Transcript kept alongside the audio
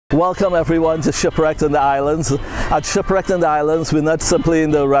Welcome everyone to Shipwrecked in the Islands. At Shipwrecked in the Islands, we're not simply in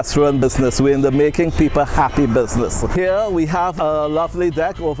the restaurant business, we're in the making people happy business. Here we have a lovely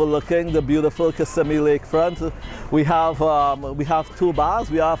deck overlooking the beautiful Kissimmee lakefront. We have two bars.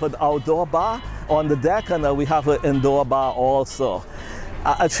 We have an outdoor bar on the deck, and we have an indoor bar also.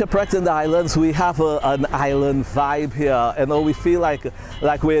 At Shipwrecked in the Islands, we have an island vibe here. You know, we feel like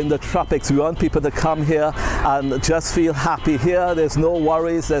we're in the tropics. We want people to come here and just feel happy here. There's no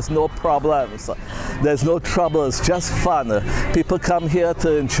worries, there's no problems, there's no troubles, just fun. People come here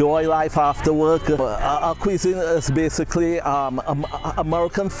to enjoy life after work. Our cuisine is basically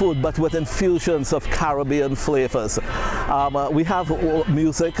American food, but with infusions of Caribbean flavors. We have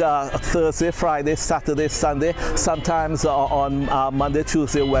music Thursday, Friday, Saturday, Sunday, sometimes on Monday,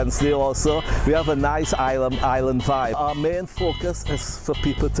 Tuesday, Wednesday also. We have a nice island vibe. Our main focus is for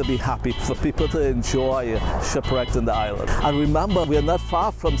people to be happy, for people to enjoy Shipwrecked in the Island. And remember, we're not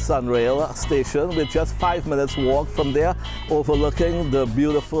far from Sunrail Station. We're just 5 minutes walk from there, overlooking the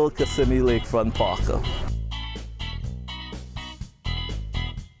beautiful Kissimmee Lakefront Park.